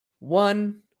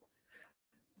one.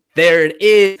 There it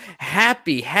is.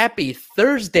 Happy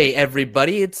Thursday,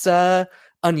 everybody. It's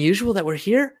unusual that we're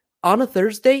here on a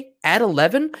Thursday at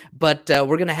 11, but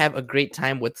we're going to have a great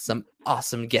time with some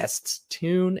awesome guests.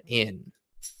 Tune in.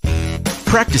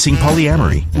 Practicing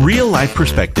Polyamory, real-life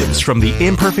perspectives from the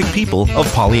imperfect people of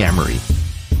polyamory.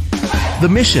 The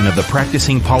mission of the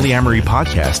Practicing Polyamory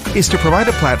podcast is to provide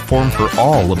a platform for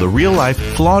all of the real-life,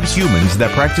 flawed humans that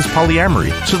practice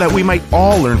polyamory so that we might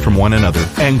all learn from one another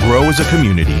and grow as a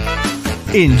community.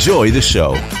 Enjoy the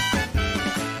show.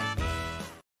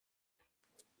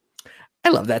 I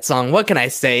love that song. What can I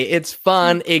say? It's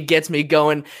fun. It gets me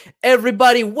going.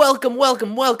 Everybody,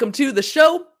 welcome to the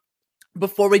show.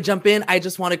 Before we jump in, I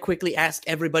just want to quickly ask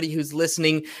everybody who's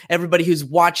listening, everybody who's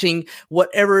watching,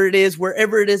 whatever it is,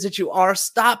 wherever it is that you are,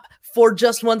 stop for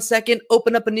just 1 second,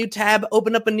 open up a new tab,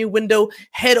 open up a new window,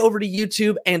 head over to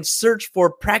YouTube and search for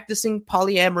Practicing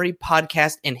Polyamory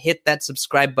Podcast and hit that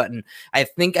subscribe button. I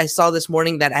think I saw this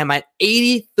morning that I'm at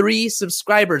 83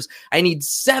 subscribers. I need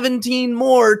 17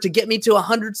 more to get me to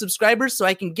 100 subscribers so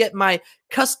I can get my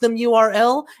custom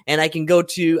URL and I can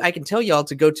tell y'all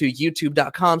to go to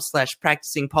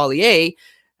youtube.com/practicingpoly.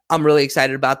 I'm really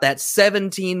excited about that.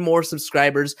 17 more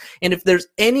subscribers. And if there's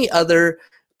any other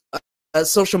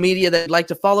social media that you'd like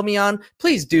to follow me on,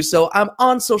 please do so. I'm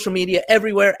on social media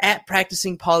everywhere at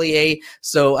Practicing Poly.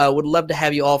 So I would love to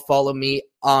have you all follow me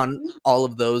on all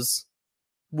of those,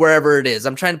 wherever it is.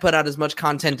 I'm trying to put out as much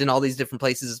content in all these different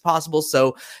places as possible.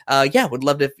 So would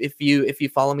love to if you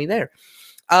follow me there.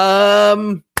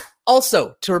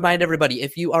 Also, to remind everybody,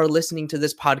 if you are listening to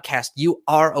this podcast, you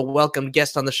are a welcome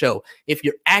guest on the show. If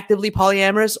you're actively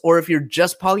polyamorous or if you're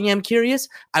just polyam curious,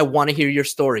 I want to hear your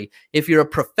story. If you're a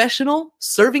professional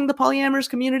serving the polyamorous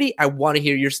community, I want to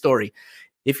hear your story.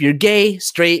 If you're gay,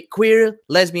 straight, queer,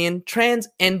 lesbian, trans,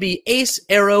 NB, ace,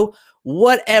 arrow,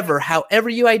 whatever, however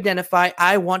you identify,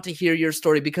 I want to hear your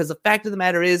story because the fact of the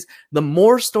matter is the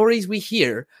more stories we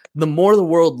hear, the more the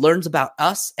world learns about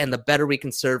us and the better we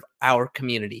can serve our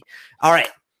community. All right,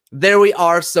 there we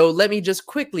are. So let me just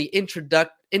quickly introduce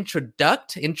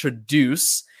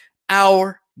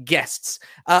our guests.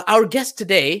 Our guest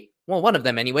today, well, one of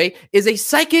them anyway, is a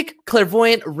psychic,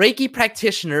 clairvoyant Reiki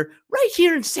practitioner right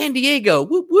here in San Diego.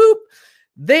 Whoop, whoop.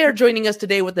 They are joining us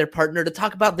today with their partner to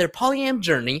talk about their polyam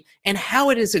journey and how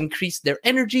it has increased their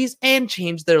energies and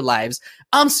changed their lives.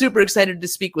 I'm super excited to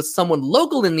speak with someone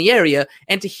local in the area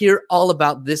and to hear all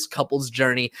about this couple's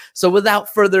journey. So without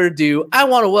further ado, I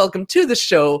want to welcome to the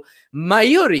show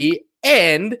Mayuri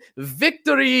and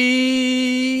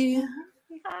Victory.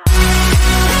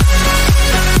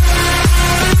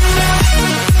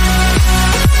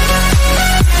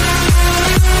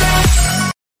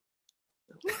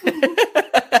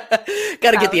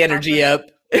 Gotta get the energy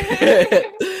up.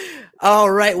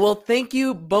 All right. Well, thank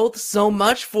you both so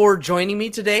much for joining me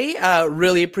today.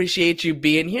 Really appreciate you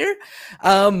being here.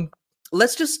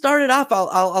 Let's just start it off.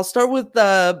 I'll start with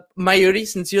Mayuri,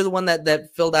 since you're the one that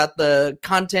filled out the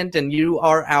content and you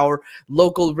are our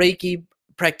local Reiki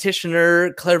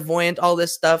practitioner, clairvoyant, all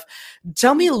this stuff.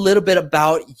 Tell me a little bit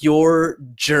about your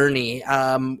journey.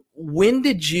 When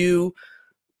did you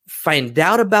find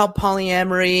out about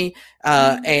polyamory,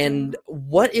 and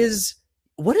what is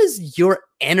your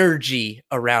energy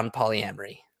around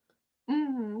polyamory?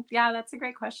 Yeah, that's a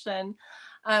great question.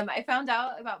 I found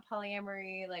out about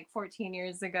polyamory like 14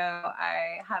 years ago.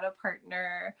 I had a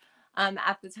partner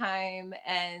at the time,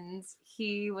 and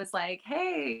he was like,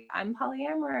 "Hey, I'm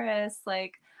polyamorous.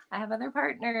 Like, I have other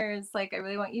partners. Like, I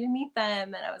really want you to meet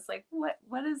them." And I was like, "What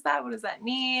is that? What does that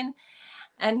mean?"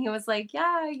 And he was like,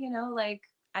 "Yeah, like,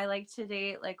 I like to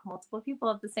date like multiple people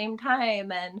at the same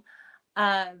time." And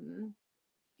I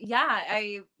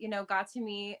got to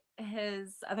meet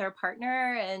his other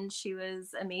partner, and she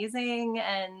was amazing.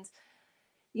 And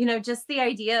just the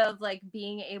idea of like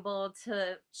being able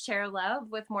to share love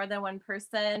with more than one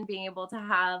person, being able to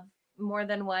have more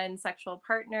than one sexual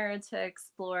partner to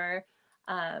explore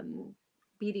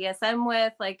BDSM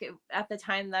with, like, at the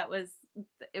time that was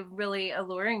really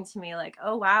alluring to me. Like,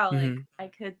 oh wow, like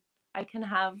I can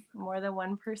have more than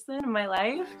one person in my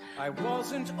life. I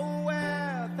wasn't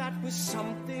aware that was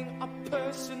something a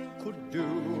person could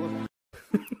do.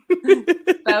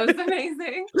 That was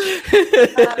amazing.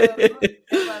 I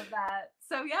love that.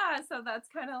 So that's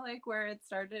kind of like where it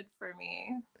started for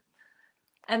me.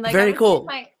 And like, very cool.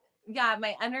 My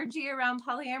energy around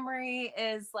polyamory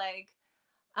is like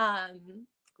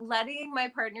letting my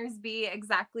partners be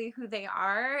exactly who they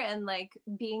are, and like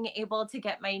being able to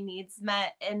get my needs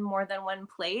met in more than one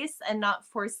place, and not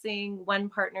forcing one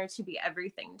partner to be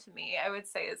everything to me, I would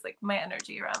say, is like my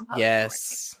energy around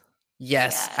polyamory.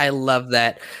 Yes, Yeah. I love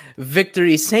that.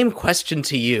 Victory, same question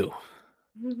to you.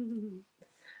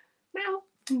 Meow.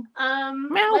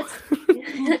 Meow. Let's.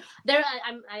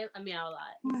 I meow a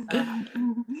lot.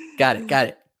 Got it. Got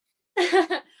it.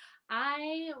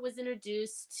 I was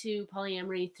introduced to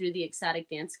polyamory through the ecstatic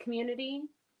dance community.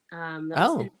 That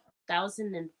was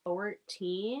in Oh.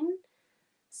 2014.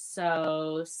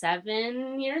 So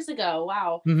 7 years ago.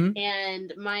 Wow. Hmm.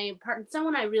 And my partner,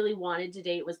 someone I really wanted to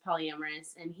date was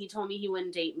polyamorous, and he told me he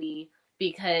wouldn't date me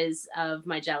because of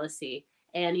my jealousy.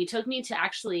 And he took me to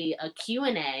actually a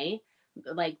Q&A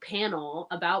like panel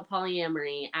about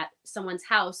polyamory at someone's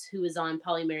house who was on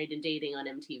Polymarried and Dating on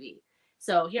MTV.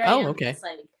 So here I Oh, am in okay. this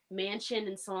like mansion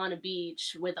in Solana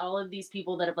Beach with all of these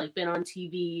people that have like been on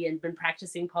TV and been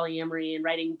practicing polyamory and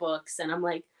writing books, and I'm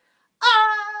like,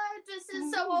 this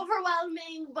is so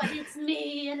overwhelming, but it's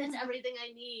me and it's everything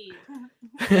I need.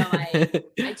 So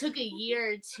I took a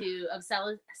year of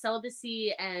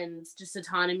celibacy and just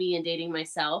autonomy and dating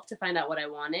myself to find out what I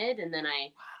wanted. And then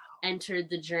I entered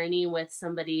the journey with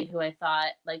somebody who I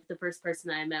thought, like, the first person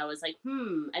I met was like,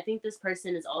 I think this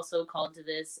person is also called to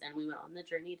this. And we went on the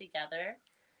journey together.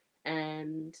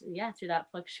 And yeah, through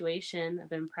that fluctuation, I've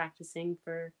been practicing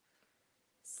for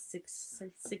 6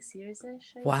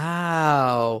 years-ish.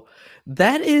 Wow.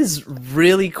 That is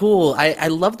really cool. I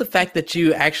love the fact that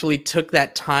you actually took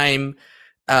that time,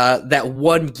 that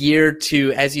 1 year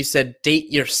to, as you said,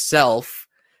 date yourself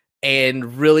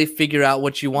and really figure out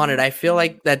what you wanted. I feel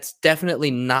like that's definitely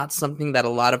not something that a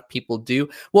lot of people do.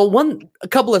 Well, a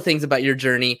couple of things about your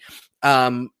journey.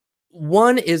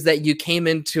 One is that you came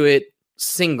into it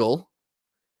single,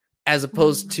 as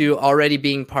opposed to already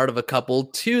being part of a couple.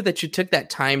 Two, that you took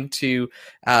that time to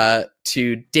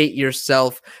date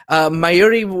yourself.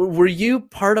 Mayuri, were you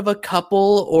part of a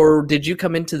couple, or did you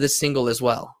come into the single as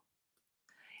well?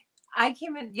 I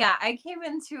came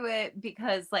into it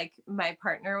because like my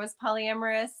partner was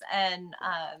polyamorous, and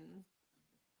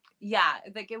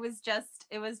like it was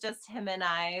just him and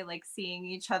I like seeing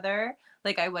each other.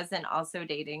 Like I wasn't also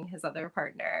dating his other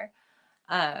partner.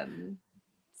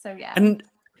 So yeah. And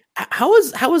how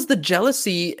was the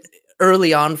jealousy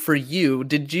early on for you?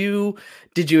 Did you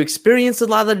experience a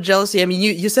lot of the jealousy? I mean,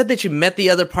 you said that you met the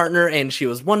other partner and she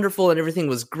was wonderful and everything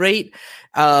was great.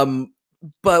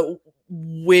 But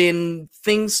when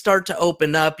things start to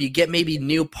open up, you get maybe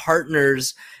new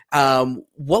partners.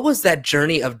 What was that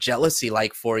journey of jealousy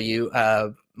like for you,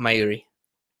 Mayuri?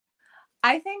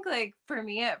 I think like for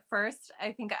me at first,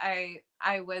 I think I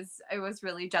was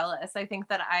really jealous. I think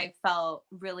that I felt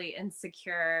really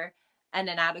insecure and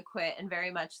inadequate and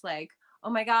very much like, oh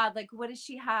my God, like what does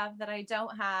she have that I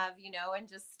don't have, and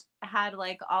just had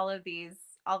like all of these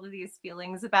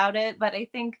feelings about it. But I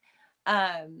think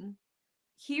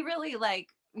he really like,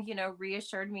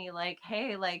 reassured me like,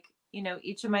 hey, like,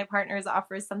 each of my partners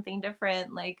offers something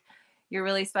different. Like you're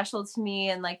really special to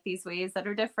me in like these ways that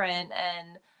are different.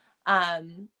 And I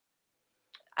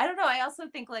don't know. I also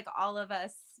think like all of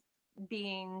us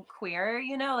being queer,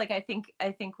 like I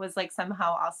think was like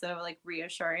somehow also like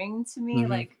reassuring to me,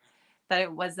 like that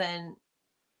it wasn't,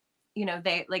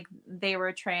 they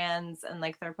were trans and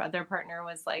like their partner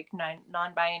was like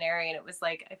non-binary, and it was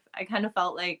like I kind of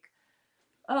felt like,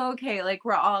 oh, okay, like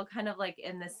we're all kind of like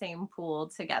in the same pool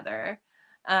together.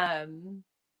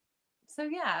 So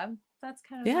yeah, that's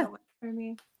kind of how it went for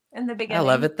me in the beginning. I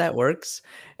love it. That works.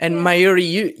 And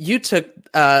Mayuri, you took,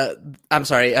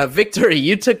 Victory,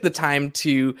 you took the time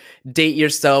to date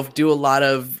yourself, do a lot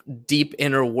of deep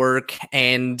inner work.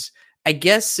 And I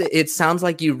guess it sounds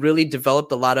like you really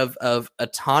developed a lot of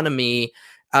autonomy.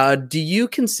 Do you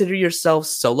consider yourself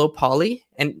solo poly?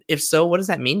 And if so, what does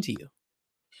that mean to you?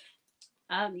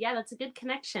 Yeah, that's a good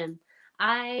connection.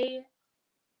 I'm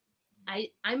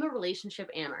a relationship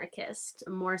anarchist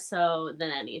more so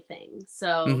than anything.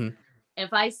 So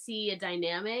if I see a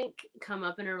dynamic come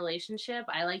up in a relationship,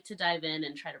 I like to dive in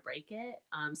and try to break it.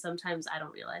 Sometimes I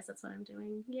don't realize that's what I'm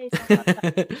doing. Yay,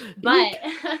 but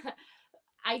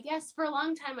I guess for a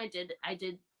long time I did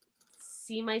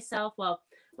see myself. Well,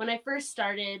 when I first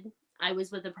started, I was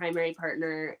with a primary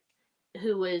partner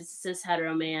who was cis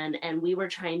hetero man, and we were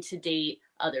trying to date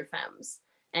other femmes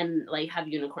and like have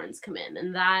unicorns come in,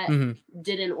 and that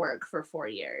didn't work for 4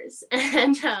 years.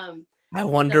 And I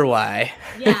wonder why.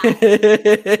 Yeah. So then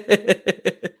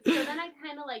I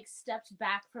kind of like stepped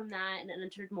back from that and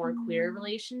entered more queer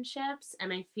relationships,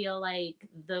 and I feel like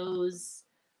those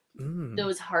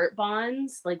heart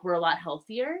bonds like were a lot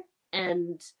healthier.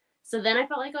 And so then I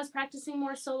felt like I was practicing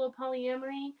more solo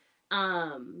polyamory.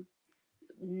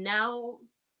 Now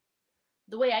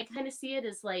the way I kind of see it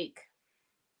is like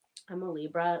I'm a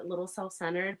Libra, a little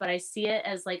self-centered, but I see it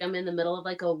as like I'm in the middle of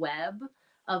like a web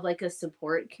of like a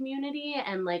support community,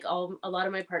 and like a lot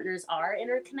of my partners are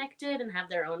interconnected and have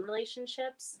their own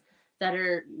relationships that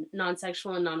are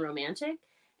non-sexual and non-romantic,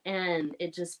 and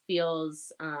it just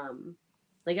feels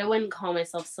like I wouldn't call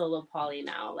myself solo poly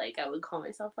now. Like I would call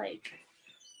myself like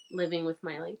living with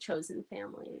my like chosen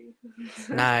family.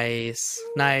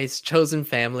 Nice chosen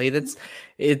family.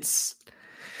 It's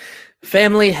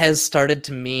family has started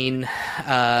to mean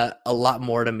a lot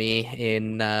more to me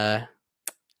in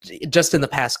just in the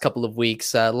past couple of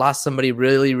weeks. Lost somebody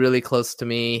really close to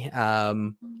me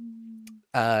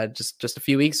just a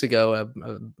few weeks ago,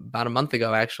 about a month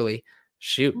ago actually.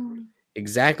 Shoot,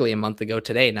 exactly a month ago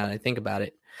today, now that I think about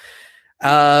it.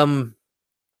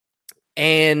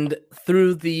 And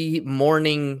through the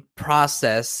mourning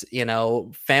process, you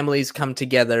know, families come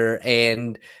together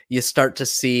and you start to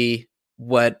see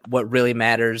what really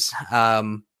matters.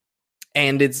 And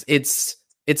it's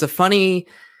a funny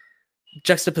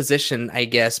juxtaposition, I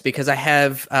guess, because I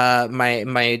have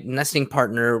my nesting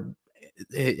partner,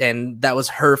 and that was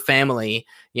her family,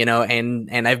 you know,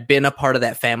 and I've been a part of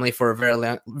that family for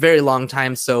a very long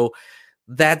time. So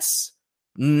that's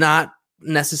not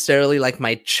necessarily like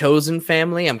my chosen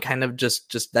family. I'm kind of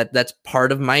just that's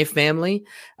part of my family.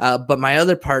 But my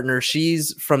other partner,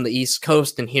 she's from the East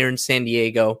Coast and here in San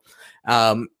Diego.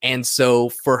 And so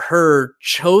for her,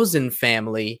 chosen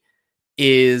family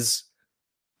is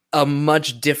a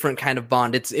much different kind of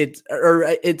bond. It's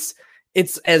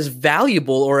as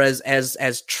valuable or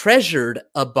as treasured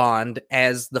a bond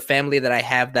as the family that I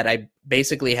have, that I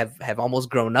basically have almost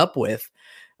grown up with.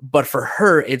 But for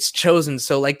her, it's chosen.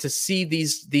 So like to see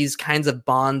these kinds of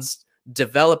bonds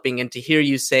developing, and to hear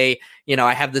you say, you know,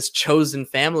 I have this chosen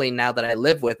family now that I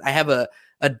live with, I have a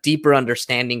deeper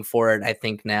understanding for it, I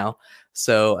think now.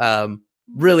 So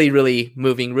really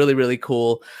moving, really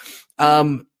cool.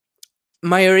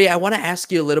 Mayuri, I want to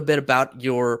ask you a little bit about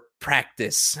your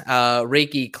practice,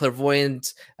 Reiki,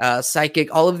 clairvoyant,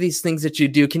 psychic, all of these things that you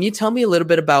do. Can you tell me a little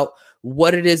bit about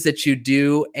what it is that you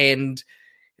do, and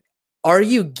are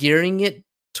you gearing it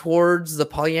towards the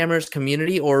polyamorous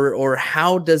community, or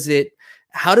how does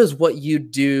what you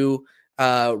do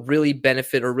really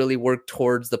benefit or really work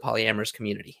towards the polyamorous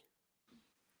community?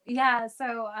 Yeah,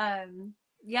 so I've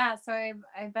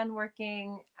been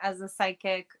working as a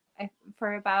psychic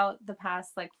for about the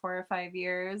past like 4 or 5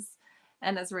 years,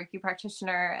 and as a Reiki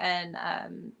practitioner. And I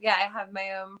have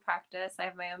my own practice. I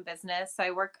have my own business. So I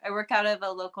work out of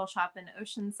a local shop in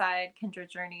Oceanside,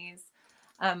 Kindred Journeys.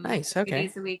 Nice. 3 Okay.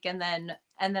 days a week, and then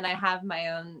I have my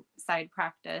own side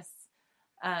practice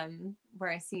where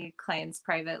I see clients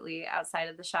privately outside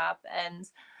of the shop. And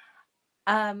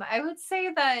I would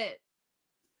say that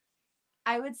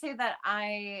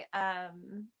I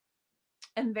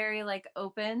am very like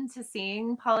open to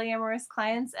seeing polyamorous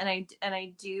clients, and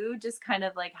I do just kind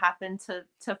of like happen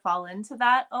to fall into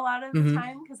that a lot of the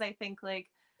time, because I think like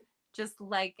just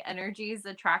like energies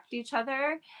attract each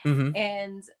other.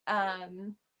 And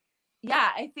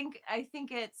I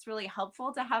think it's really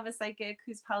helpful to have a psychic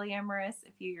who's polyamorous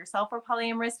if you yourself are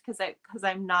polyamorous, because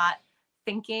I'm not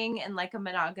thinking in like a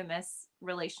monogamous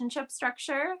relationship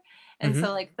structure. And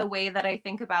so like the way that I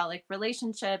think about like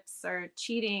relationships or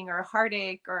cheating or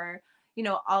heartache, or you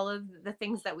know, all of the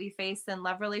things that we face in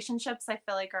love relationships, I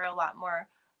feel like are a lot more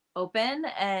open.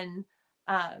 And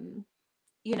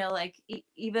you know, like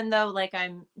even though like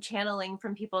I'm channeling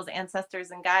from people's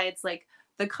ancestors and guides, like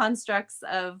the constructs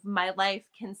of my life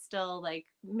can still like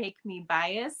make me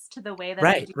biased to the way that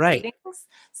I do things.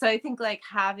 So I think like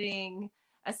having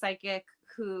a psychic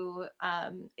who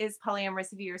is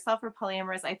polyamorous, if you yourself are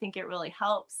polyamorous, I think it really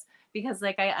helps, because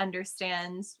like I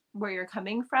understand where you're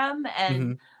coming from.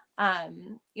 And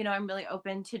you know, I'm really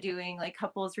open to doing like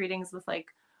couples readings with like,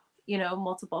 you know,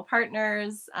 multiple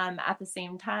partners at the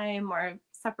same time or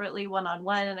separately,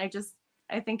 one-on-one. And I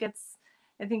think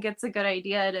it's a good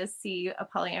idea to see a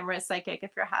polyamorous psychic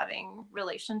if you're having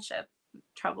relationship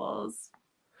troubles.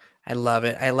 I love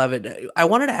it. I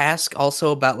wanted to ask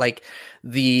also about like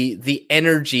the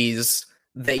energies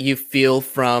that you feel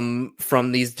from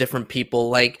these different people.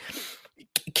 Like,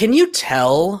 can you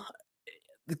tell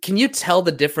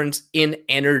the difference in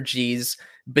energies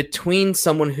between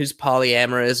someone who's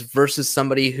polyamorous versus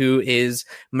somebody who is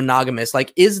monogamous?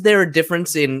 Like, is there a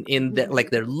difference in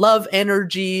like their love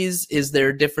energies? Is there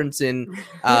a difference in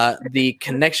the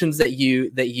connections that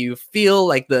you feel,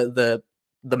 like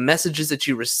the messages that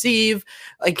you receive?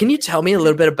 Like, can you tell me a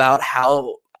little bit about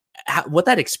how what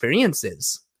that experience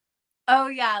is? Oh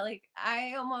yeah, like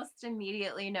I almost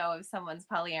immediately know if someone's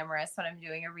polyamorous when I'm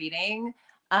doing a reading.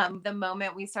 the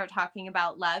moment we start talking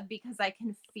about love, because I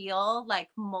can feel like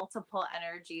multiple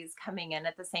energies coming in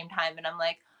at the same time. And I'm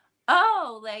like,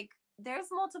 oh, like there's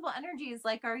multiple energies.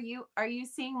 Like, are you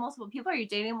seeing multiple people? Are you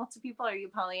dating multiple people? Are you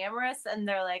polyamorous? And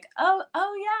they're like, oh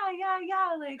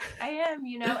yeah. Like I am,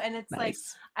 and it's like,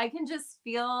 Nice. I can just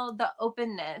feel the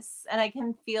openness, and I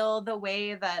can feel the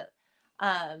way that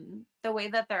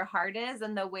their heart is,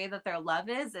 and the way that their love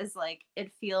is like,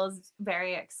 it feels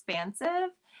very expansive,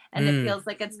 and it Mm. feels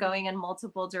like it's going in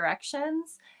multiple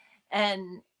directions.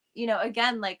 And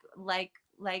again, like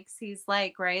sees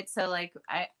like, right? So like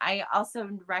I also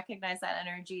recognize that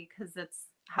energy because it's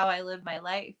how I live my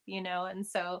life, and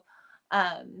so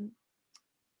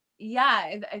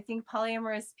yeah, I think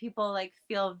polyamorous people like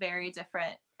feel very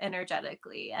different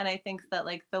energetically. And I think that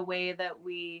like the way that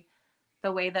we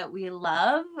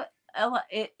love,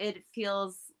 it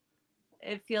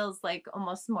feels like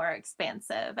almost more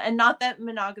expansive. And not that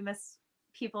monogamous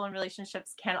people in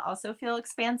relationships can also feel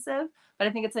expansive, but I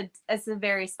think it's a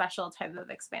very special type of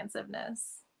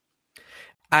expansiveness.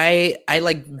 I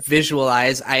like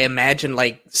visualize, I imagine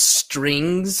like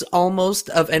strings almost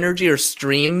of energy or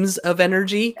streams of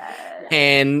energy.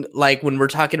 And like when we're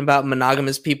talking about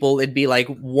monogamous people, it'd be like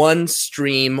one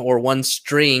stream or one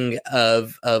string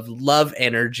of love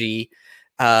energy,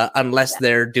 unless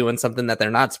they're doing something that they're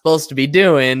not supposed to be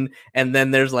doing. And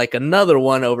then there's like another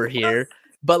one over here.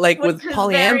 But like with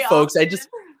polyam folks,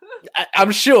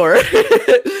 I'm sure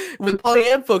with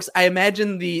polyam folks, I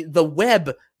imagine the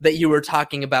web that you were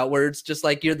talking about, where it's just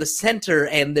like you're the center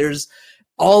and there's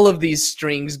all of these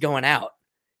strings going out.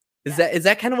 Is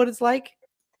that kind of what it's like?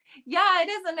 Yeah, it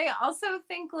is. And I also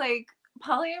think like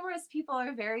polyamorous people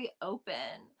are very open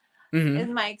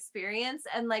in my experience.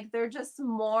 And like, they're just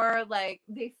more like,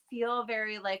 they feel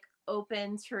very like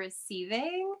open to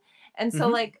receiving. And so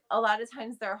like a lot of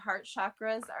times their heart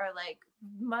chakras are like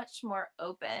much more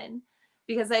open,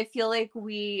 because I feel like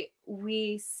we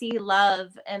see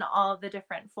love in all the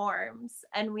different forms,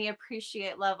 and we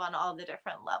appreciate love on all the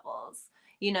different levels.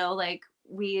 Like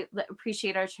we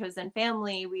appreciate our chosen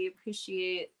family, we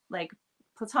appreciate like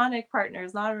platonic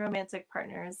partners, non-romantic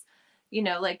partners,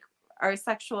 like our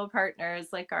sexual partners,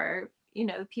 like our,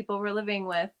 people we're living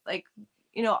with, like,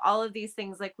 all of these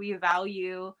things. Like we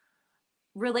value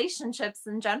relationships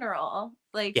in general,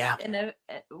 like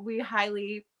we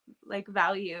highly like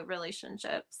value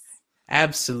relationships.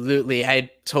 Absolutely. I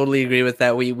totally agree with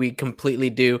that. We completely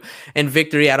do. And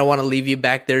Victory, I don't want to leave you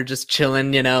back there just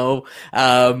chilling,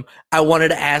 I wanted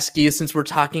to ask you, since we're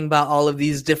talking about all of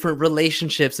these different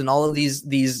relationships and all of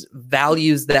these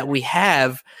values that we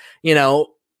have,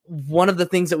 one of the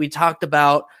things that we talked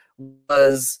about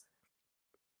was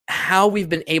how we've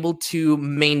been able to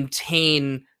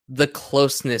maintain the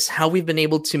closeness, how we've been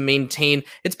able to maintain.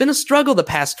 It's been a struggle the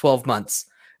past 12 months.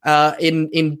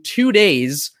 In 2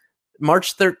 days,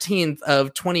 March 13th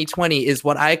of 2020 is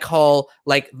what I call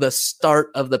like the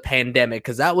start of the pandemic,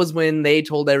 because that was when they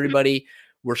told everybody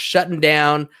we're shutting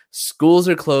down, schools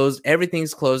are closed,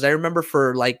 everything's closed. I remember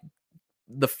for like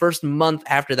the first month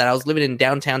after that, I was living in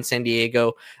downtown San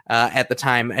Diego at the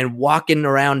time, and walking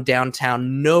around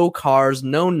downtown, no cars,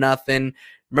 no nothing.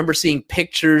 Remember seeing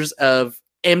pictures of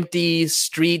empty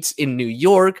streets in New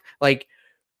York, like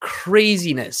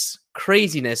craziness.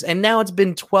 And now it's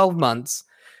been 12 months.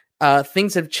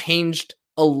 Things have changed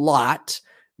a lot,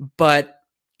 but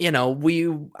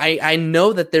I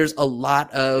know that there's a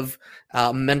lot of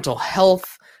mental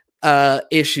health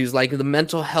issues. Like the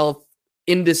mental health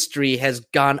industry has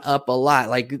gone up a lot.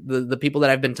 Like the people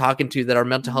that I've been talking to that are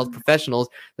mental health professionals,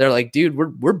 they're like, dude,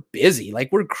 we're busy.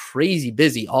 Like we're crazy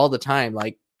busy all the time.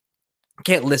 Like I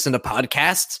can't listen to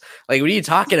podcasts. Like, what are you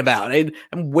talking about?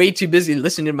 I'm way too busy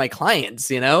listening to my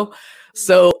clients,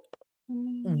 So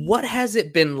what has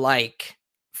it been like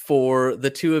for the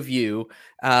two of you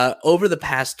over the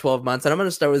past 12 months? And I'm going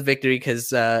to start with Victory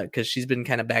because she's been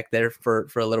kind of back there for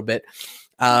a little bit.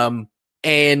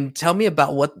 And tell me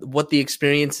about what the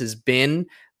experience has been,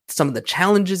 some of the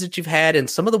challenges that you've had, and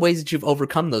some of the ways that you've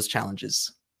overcome those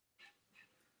challenges.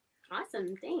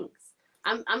 Awesome, thanks.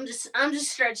 I'm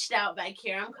just stretched out back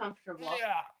here. I'm comfortable.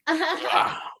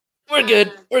 Yeah. We're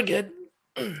good. We're good.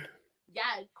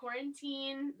 Yeah,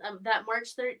 quarantine, that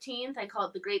March 13th, I call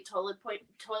it the Great Toilet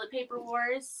Paper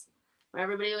Wars, where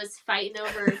everybody was fighting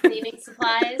over cleaning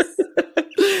supplies.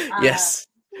 Yes.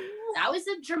 That was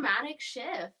a dramatic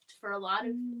shift for a lot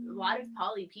of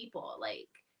poly people. Like,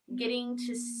 getting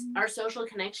to our social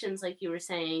connections, like you were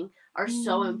saying, are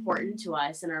so important to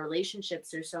us, and our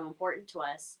relationships are so important to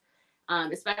us.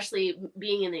 especially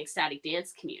being in the ecstatic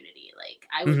dance community. Like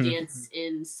I would dance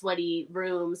in sweaty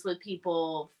rooms with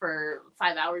people for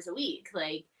 5 hours a week.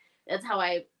 Like that's how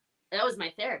that was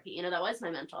my therapy. You know, that was my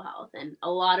mental health. And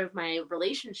a lot of my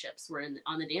relationships were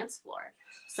on the dance floor.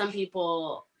 Some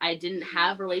people, I didn't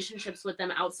have relationships with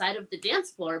them outside of the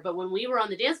dance floor. But when we were on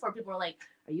the dance floor, people were like,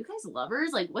 are you guys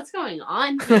lovers? Like, what's going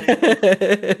on here?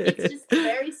 It's just a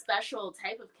very special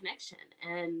type of connection.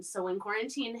 And so when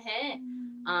quarantine hit,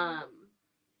 I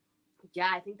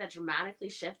think that dramatically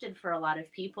shifted for a lot of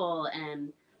people,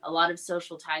 and a lot of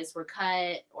social ties were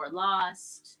cut or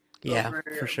lost. Yeah,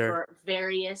 for sure. For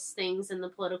various things in the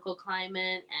political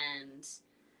climate, and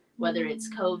whether it's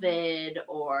COVID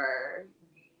or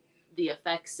the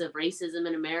effects of racism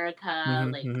in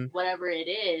America, whatever it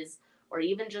is, or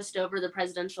even just over the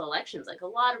presidential elections, like a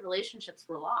lot of relationships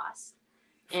were lost.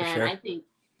 And I think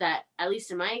that, at least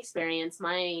in my experience,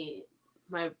 my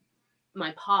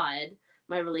pod,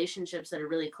 my relationships that are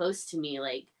really close to me,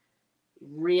 like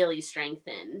really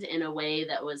strengthened in a way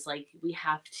that was like, we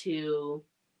have to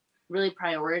really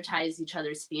prioritize each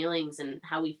other's feelings, and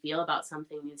how we feel about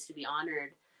something needs to be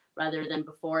honored, rather than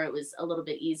before it was a little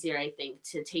bit easier, I think,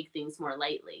 to take things more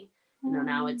lightly. You know,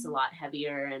 now it's a lot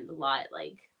heavier, and a lot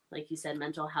like you said,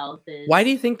 mental health is. Why do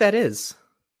you think that is?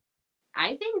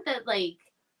 I think that like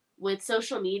with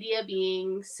social media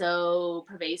being so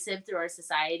pervasive through our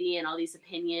society, and all these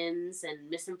opinions and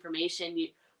misinformation,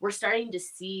 we're starting to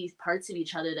see parts of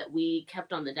each other that we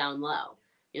kept on the down low.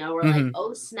 You know, we're like,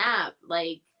 oh snap,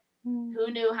 like who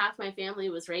knew half my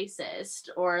family was racist?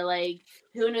 Or like,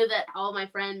 who knew that all my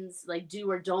friends like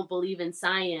do or don't believe in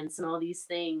science and all these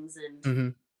things?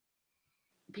 And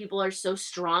people are so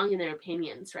strong in their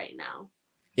opinions right now.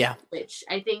 Yeah. Which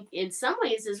I think in some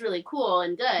ways is really cool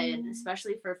and good,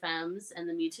 especially for femmes and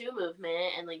the Me Too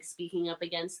movement, and like speaking up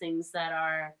against things that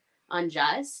are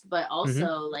unjust, but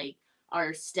also like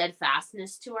our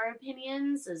steadfastness to our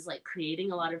opinions is like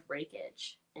creating a lot of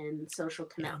breakage and social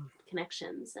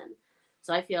connections. And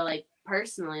so I feel like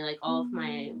personally, like all of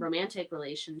my romantic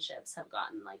relationships have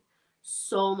gotten like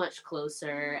so much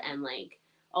closer, and like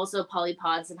also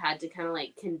polypods have had to kind of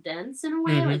like condense in a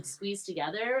way, like squeeze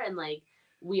together, and like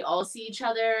we all see each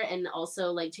other. And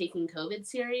also like taking COVID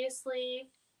seriously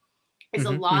is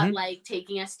a lot like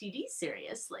taking STDs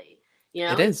seriously. You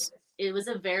know, it is. It was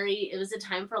a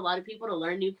time for a lot of people to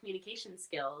learn new communication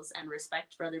skills and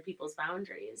respect for other people's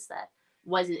boundaries that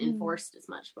wasn't enforced as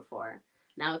much before.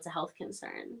 Now it's a health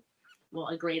concern. Well,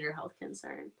 a greater health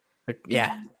concern.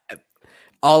 Yeah.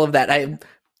 All of that.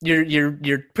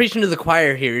 You're preaching to the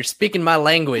choir here. You're speaking my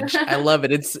language. I love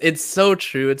it. It's so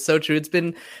true. It's so true. It's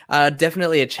been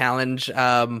definitely a challenge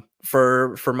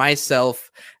for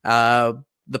myself.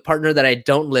 The partner that I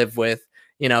don't live with,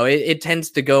 you know, it tends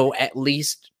to go at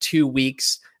least 2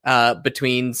 weeks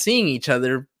between seeing each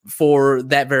other for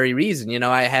that very reason. You know,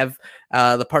 I have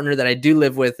the partner that I do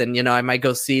live with, and, you know, I might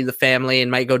go see the family and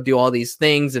might go do all these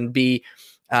things and be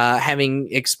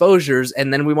having exposures.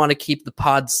 And then we want to keep the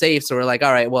pod safe. So we're like,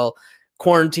 all right, well,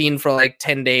 quarantine for like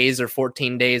 10 days or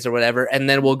 14 days or whatever. And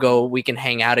then we can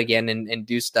hang out again and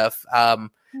do stuff.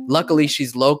 Luckily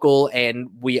she's local and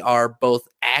we are both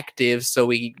active. So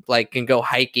we like can go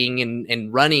hiking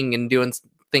and running and doing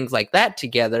things like that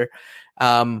together.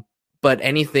 But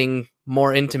anything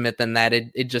more intimate than that,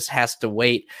 it just has to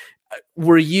wait.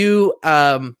 Were you,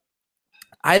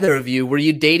 either of you, were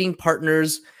you dating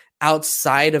partners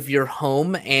outside of your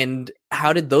home, and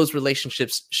how did those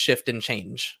relationships shift and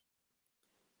change?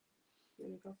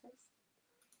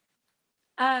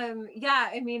 Yeah,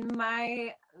 I mean,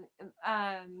 my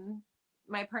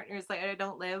partners, like, I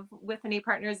don't live with any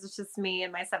partners. It's just me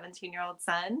and my 17-year-old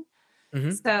son.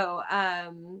 So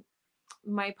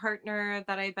my partner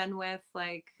that I've been with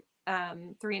like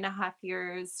 3.5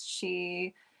 years,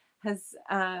 she has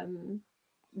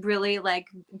really like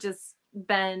just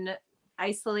been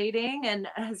isolating and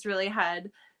has really had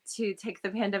to take the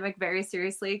pandemic very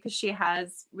seriously because she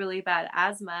has really bad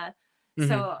asthma.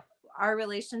 So our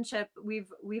relationship,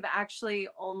 we've actually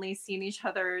only seen each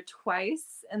other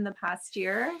twice in the past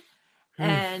year,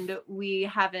 and we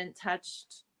haven't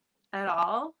touched at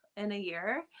all in a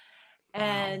year.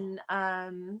 And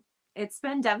it's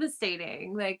been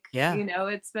devastating. Like, you know,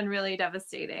 it's been really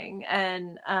devastating.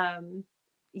 And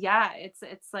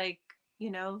it's like, you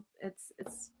know,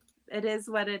 it is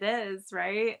what it is,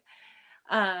 right?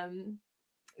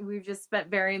 We've just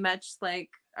spent very much like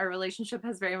our relationship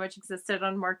has very much existed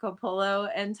on Marco Polo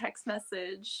and text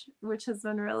message, which has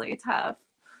been really tough.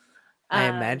 I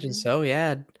imagine so.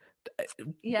 Yeah.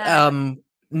 Yeah.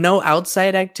 No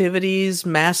outside activities,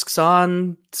 masks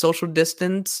on, social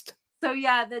distanced. So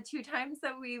yeah, the 2 times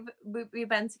that we've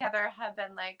been together have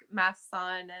been like masks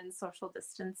on and social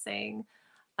distancing.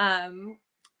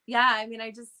 Yeah, I mean,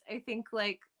 I think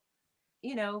like,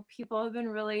 you know, people have been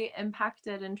really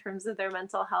impacted in terms of their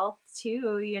mental health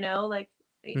too, you know, like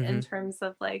in Mhm. terms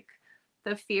of like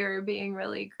the fear being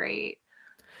really great.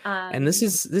 And this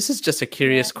Um, is just a yeah.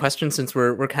 curious question since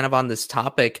we're kind of on this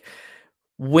topic.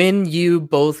 When you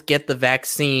both get the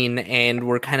vaccine and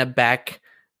we're kind of back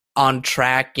on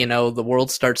track, you know, the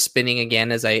world starts spinning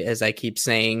again, as I keep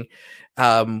saying.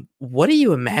 What do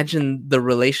you imagine the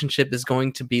relationship is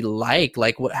going to be like?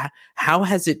 Like, how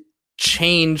has it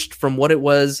changed from what it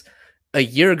was a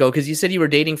year ago? Because you said you were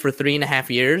dating for 3.5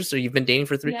 years, or you've been dating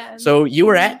for three. Yeah. So you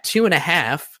were Mhm. at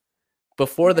 2.5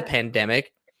 before the Yeah.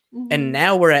 pandemic, and Mhm.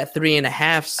 now we're at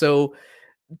 3.5. So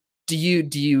do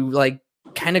you like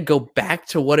kind of go back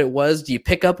to what it was? Do you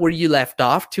pick up where you left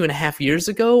off 2.5 years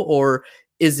ago, or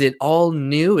is it all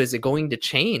new? Is it going to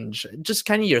change? Just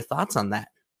kind of your thoughts on that.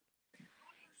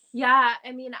 Yeah,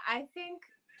 I mean, I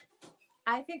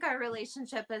think our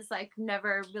relationship is like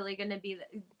never really going to be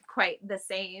quite the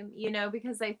same, you know,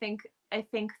 because I think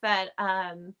that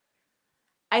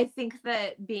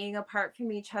being apart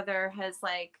from each other has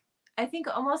like, I think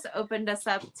almost opened us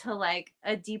up to like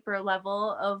a deeper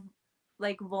level of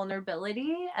like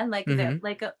vulnerability and like the Mm-hmm.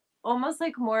 like a, almost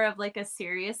like more of like a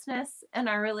seriousness in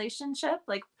our relationship.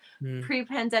 Like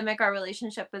pre-pandemic, our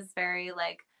relationship was very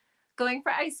like going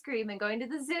for ice cream and going to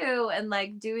the zoo and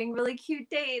like doing really cute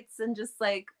dates and just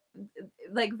like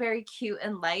very cute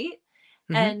and light.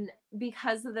 Mm-hmm. And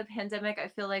because of the pandemic, I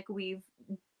feel like we've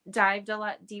dived a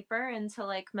lot deeper into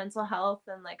like mental health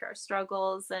and like our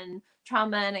struggles and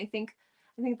trauma. And I think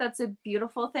that's a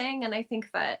beautiful thing. And I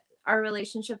think that our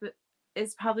relationship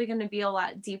is probably going to be a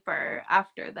lot deeper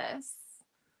after this.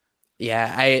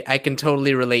 Yeah, I can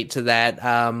totally relate to that.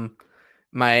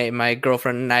 My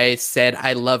girlfriend and I said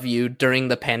I love you during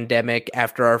the pandemic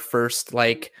after our first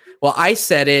well, I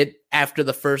said it after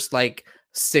the first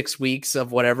 6 weeks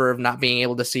of whatever of not being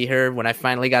able to see her. When I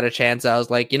finally got a chance, I was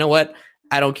like, you know what?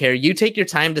 I don't care. You take your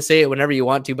time to say it whenever you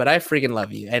want to, but I freaking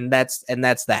love you. And that's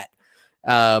that.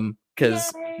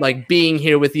 Because Yay. like being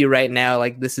here with you right now,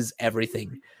 like this is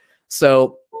everything.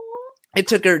 So it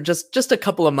took her just a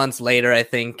couple of months later, I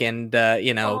think, and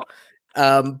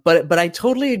Oh, but I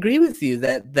totally agree with you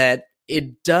that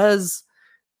it does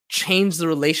change the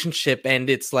relationship, and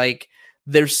it's like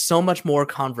there's so much more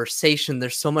conversation,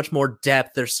 there's so much more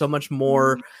depth, there's so much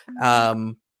more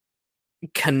um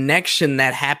connection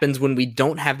that happens when we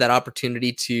don't have that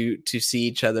opportunity to see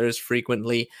each other as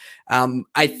frequently.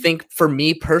 I think for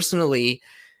me personally,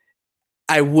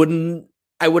 I wouldn't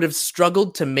I would have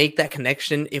struggled to make that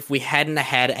connection if we hadn't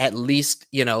had at least,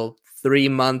 3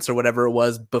 months or whatever it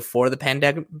was before the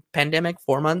pandemic,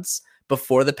 4 months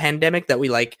before the pandemic, that we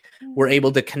were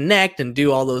able to connect and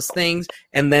do all those things.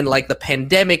 And then the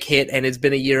pandemic hit, and it's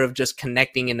been a year of just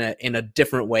connecting in a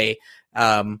different way.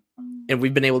 And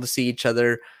we've been able to see each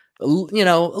other, a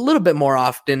little bit more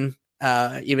often,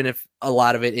 even if a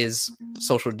lot of it is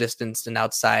social distanced and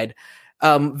outside.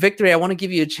 Victory, I want to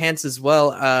give you a chance as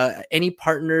well. Any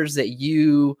partners that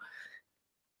you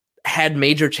had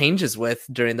major changes with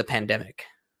during the pandemic?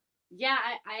 Yeah,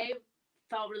 I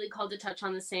felt really called to touch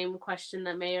on the same question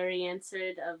that Mary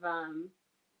answered of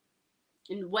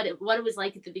and what it was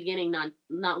like at the beginning,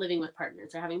 not living with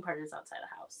partners or having partners outside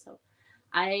the house. So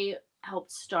I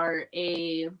helped start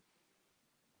a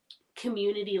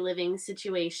community living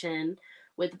situation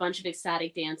with a bunch of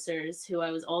ecstatic dancers who I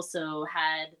was also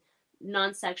had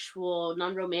non-sexual,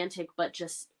 non-romantic, but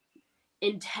just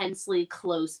intensely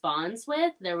close bonds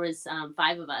with. There was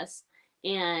 5 of us,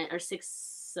 or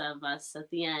 6 of us at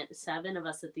the end, 7 of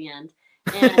us at the end,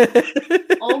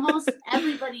 and almost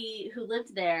everybody who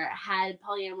lived there had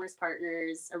polyamorous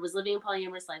partners or was living a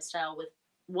polyamorous lifestyle with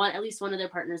at least one of their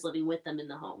partners living with them in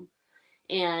the home.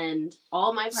 And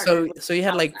all my partners. So you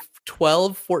had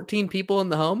 12, 14 people in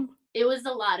the home? It was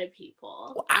a lot of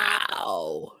people.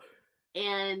 Wow.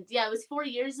 And yeah, it was 4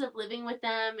 years of living with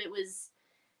them. It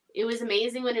was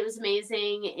amazing when it was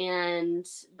amazing,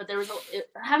 but there was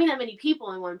having that many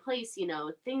people in one place,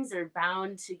 things are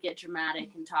bound to get dramatic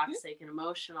and toxic and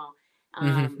emotional,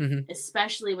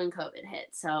 especially when COVID hit.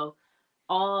 So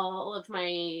all of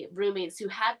my roommates who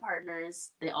had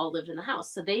partners, they all lived in the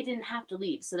house, so they didn't have to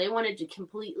leave. So they wanted to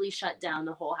completely shut down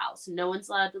the whole house. No one's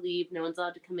allowed to leave, no one's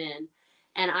allowed to come in.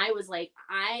 And I was like,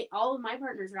 all of my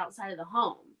partners are outside of the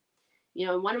home.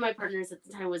 One of my partners at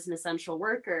the time was an essential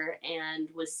worker and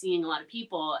was seeing a lot of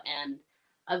people. And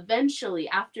eventually,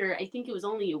 after I think it was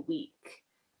only a week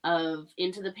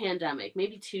into the pandemic,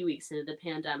 maybe 2 weeks into the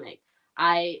pandemic,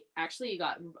 I actually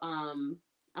got I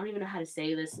don't even know how to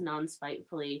say this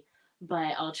non-spitefully,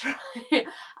 but I'll try.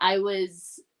 I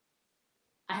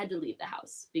had to leave the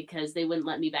house because they wouldn't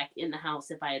let me back in the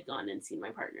house if I had gone and seen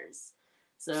my partners.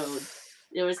 So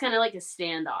it was kind of like a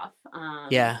standoff.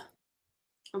 Yeah.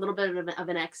 A little bit of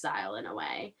an exile in a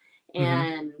way. Mhm.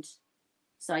 And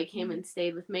so I came and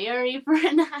stayed with Mayuri for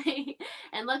a night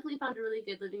and luckily found a really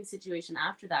good living situation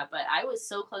after that. But I was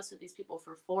so close with these people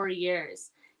for 4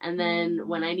 years. And then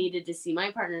when I needed to see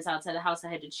my partners outside the house, I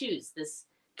had to choose this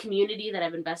community that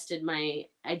I've invested my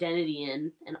identity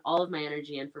in and all of my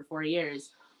energy in for 4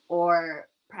 years, or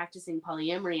practicing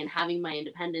polyamory and having my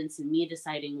independence and me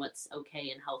deciding what's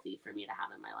okay and healthy for me to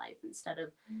have in my life instead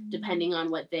of depending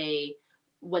on what they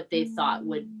thought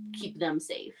would keep them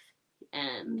safe.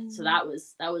 And so that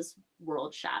was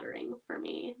world shattering for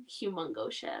me.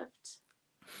 Humongo shift.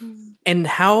 And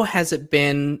how has it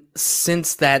been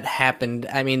since that happened?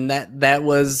 I mean, that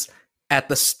was at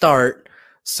the start.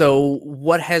 So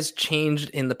what has changed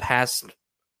in the past,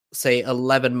 say,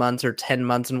 11 months or 10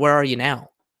 months, and where are you now?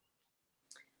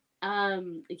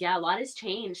 Yeah, a lot has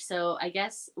changed. So I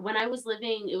guess when I was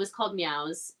living, it was called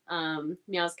Meows,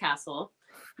 Meows Castle,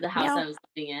 the house Meow. I was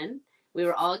living in. We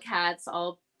were all cats,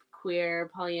 all queer,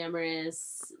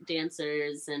 polyamorous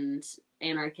dancers and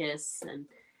anarchists, and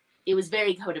it was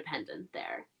very codependent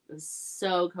there. It was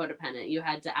so codependent. You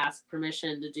had to ask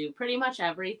permission to do pretty much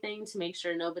everything to make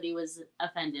sure nobody was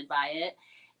offended by it,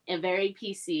 and very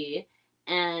PC.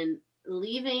 And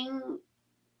leaving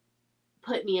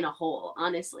put me in a hole,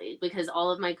 honestly, because all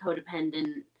of my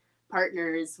codependent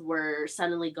partners were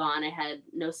suddenly gone. I had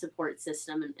no support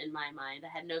system in my mind. I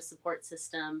had no support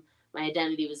system. My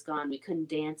identity was gone. We couldn't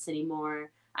dance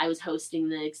anymore. I was hosting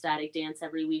the ecstatic dance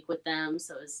every week with them.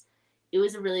 So it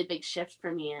was a really big shift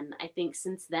for me. And I think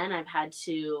since then I've had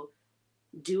to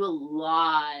do a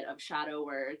lot of shadow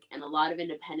work and a lot of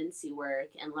independency work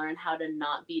and learn how to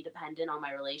not be dependent on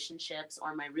my relationships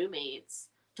or my roommates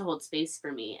to hold space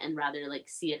for me and rather like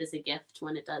see it as a gift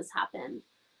when it does happen,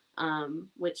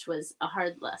 which was a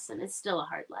hard lesson. It's still a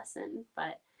hard lesson,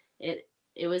 but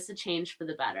it was a change for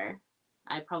the better.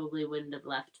 I probably wouldn't have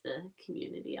left the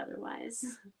community otherwise.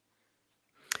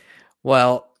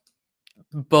 Well,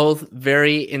 both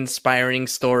very inspiring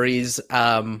stories.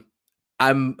 I'm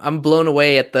blown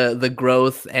away at the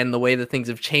growth and the way that things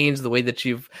have changed, the way that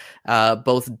you've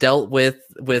both dealt with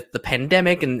the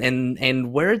pandemic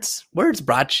and where it's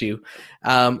brought you.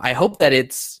 I hope that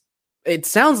it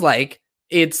sounds like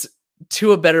it's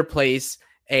to a better place,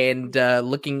 and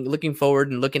looking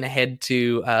forward and looking ahead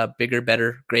to bigger,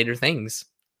 better, greater things.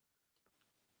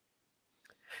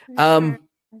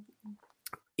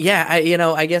 Yeah,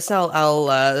 I guess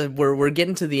I'll we're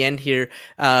getting to the end here.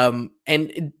 And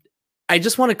I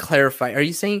just want to clarify, are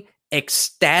you saying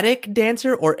ecstatic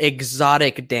dancer or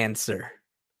exotic dancer?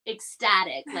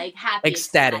 Ecstatic, like happy.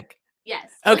 Ecstatic. Yes.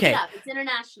 Okay. Look it up. It's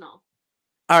international.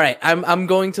 All right. I'm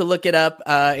going to look it up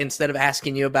instead of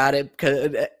asking you about it,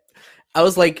 because I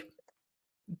was like,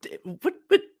 what?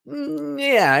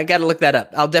 Yeah, I got to look that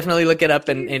up. I'll definitely look it up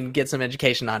and get some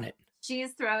education on it.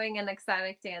 She's throwing an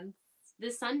ecstatic dance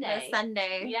This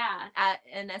Sunday. Yeah.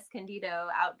 In Escondido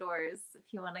outdoors, if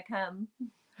you want to come.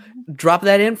 Drop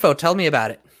that info. Tell me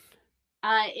about it.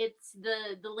 It's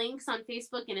the links on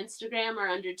Facebook and Instagram are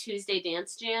under Tuesday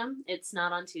Dance Jam. It's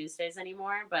not on Tuesdays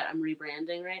anymore, but I'm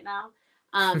rebranding right now.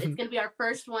 It's going to be our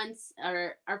first one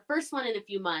in a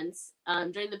few months.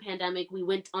 During the pandemic, we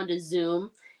went onto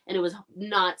Zoom and it was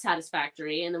not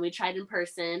satisfactory. And then we tried in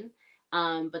person,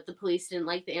 but the police didn't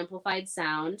like the amplified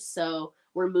sound. So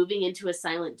we're moving into a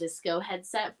silent disco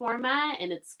headset format,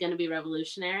 and it's going to be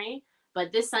revolutionary.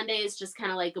 But this Sunday is just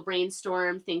kind of like a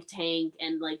brainstorm, think tank,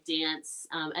 and like dance.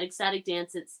 At Ecstatic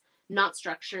Dance, it's not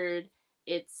structured.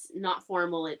 It's not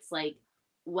formal. It's like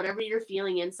whatever you're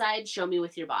feeling inside, show me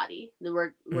with your body.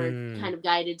 We're kind of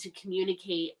guided to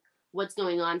communicate what's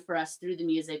going on for us through the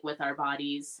music with our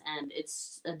bodies. And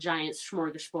it's a giant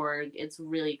smorgasbord. It's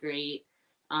really great.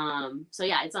 So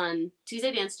yeah, it's on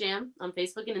Tuesday Dance Jam on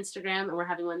Facebook and Instagram. And we're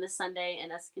having one this Sunday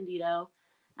in Escondido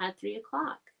at 3:00.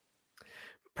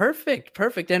 Perfect.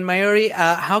 And Mayuri,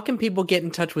 how can people get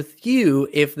in touch with you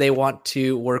if they want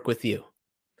to work with you?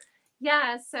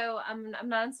 Yeah, so I'm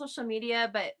not on social media,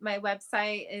 but my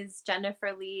website is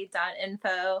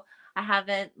jenniferlee.info. I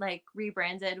haven't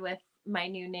rebranded with my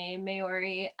new name,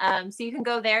 Mayuri. So you can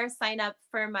go there, sign up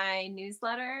for my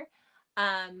newsletter.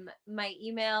 My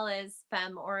email is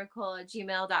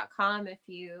femoracle@gmail.com if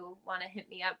you want to hit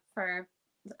me up for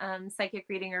psychic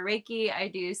reading or Reiki. I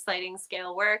do sliding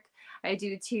scale work. I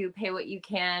do 2 pay what you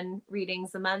can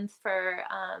readings a month for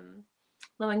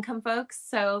low-income folks.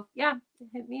 So yeah,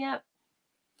 hit me up.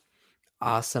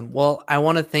 Awesome. Well, I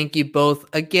want to thank you both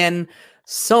again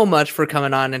so much for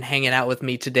coming on and hanging out with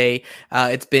me today.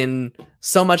 It's been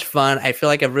so much fun. I feel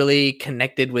like I've really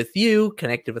connected with you,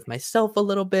 connected with myself a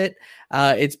little bit.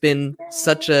 It's been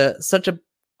such a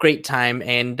great time,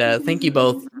 and thank you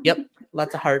both. Yep,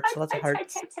 lots of hearts, lots of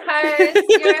hearts. Hearts,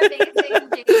 you're amazing,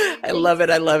 Jamie. I love it.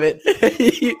 I love it.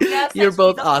 You're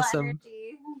both awesome.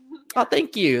 Oh,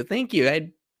 thank you. Thank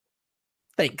you.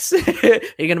 Thanks.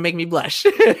 You're gonna make me blush.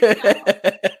 Is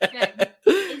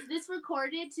this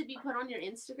recorded to be put on your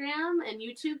Instagram and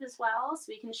YouTube as well, so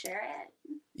we can share it?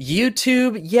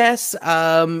 YouTube, yes.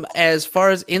 As far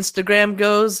as Instagram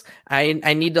goes, I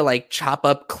need to like chop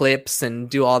up clips and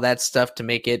do all that stuff to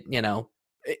make it,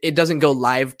 it doesn't go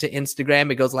live to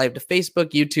Instagram. It goes live to Facebook,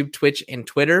 YouTube, Twitch, and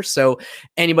Twitter. So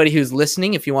anybody who's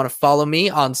listening, if you want to follow me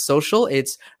on social,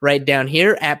 it's right down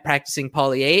here at Practicing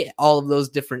Polly A. All of those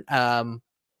different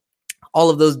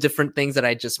things that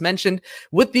I just mentioned,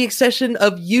 with the exception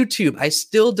of YouTube. I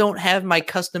still don't have my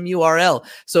custom URL.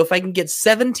 So if I can get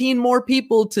 17 more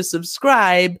people to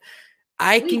subscribe,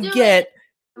 I can get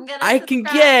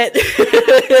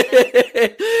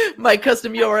my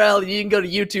custom URL. You can go to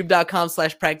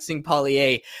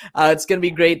youtube.com/practicingpollya. It's going to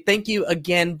be great. Thank you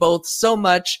again, both, so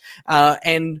much.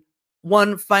 And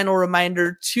one final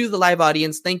reminder to the live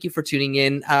audience, thank you for tuning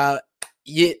in.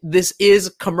 This is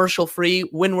commercial free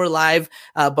when we're live,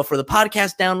 but for the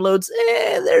podcast downloads,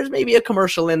 there's maybe a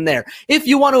commercial in there. If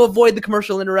you want to avoid the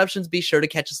commercial interruptions, be sure to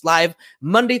catch us live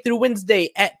Monday through Wednesday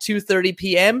at 2:30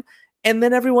 p.m. And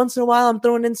then every once in a while, I'm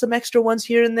throwing in some extra ones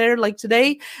here and there, like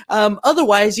today.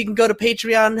 Otherwise, you can go to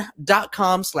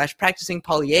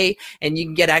patreon.com/practicingpollya, and you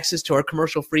can get access to our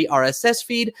commercial-free RSS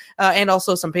feed, and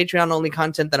also some Patreon-only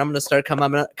content that I'm going to start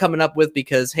coming up with,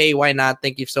 because, hey, why not?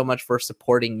 Thank you so much for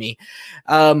supporting me.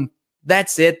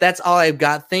 That's it. That's all I've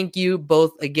got. Thank you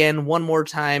both again one more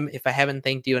time. If I haven't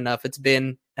thanked you enough, it's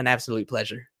been an absolute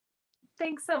pleasure.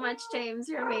 Thanks so much, James.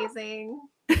 You're amazing.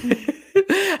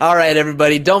 All right,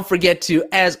 everybody. Don't forget to,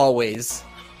 as always,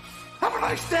 Have a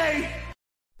nice day!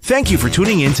 Thank you for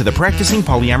tuning in to the Practicing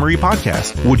Polyamory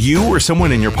podcast. Would you or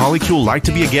someone in your polycule like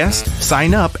to be a guest?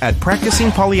 Sign up at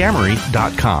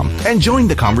practicingpolyamory.com and join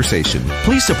the conversation.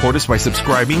 Please support us by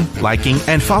subscribing, liking,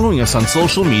 and following us on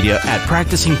social media at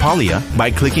Practicing Polya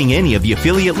by clicking any of the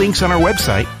affiliate links on our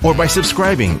website, or by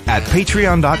subscribing at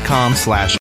patreon.com/